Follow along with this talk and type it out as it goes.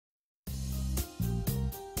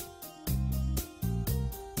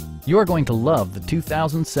You're going to love the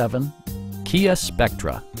 2007 Kia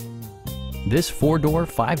Spectra. This four-door,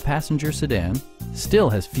 five-passenger sedan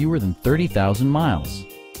still has fewer than 30,000 miles.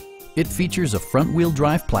 It features a front-wheel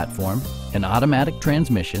drive platform, an automatic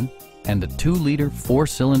transmission, and a 2-liter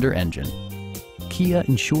four-cylinder engine. Kia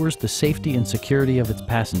ensures the safety and security of its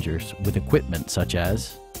passengers with equipment such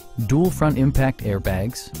as dual front impact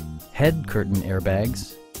airbags, head curtain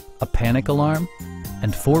airbags, a panic alarm,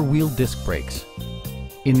 and four-wheel disc brakes.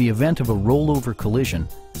 In the event of a rollover collision,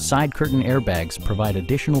 side curtain airbags provide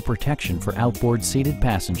additional protection for outboard seated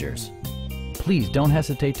passengers. Please don't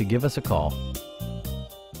hesitate to give us a call.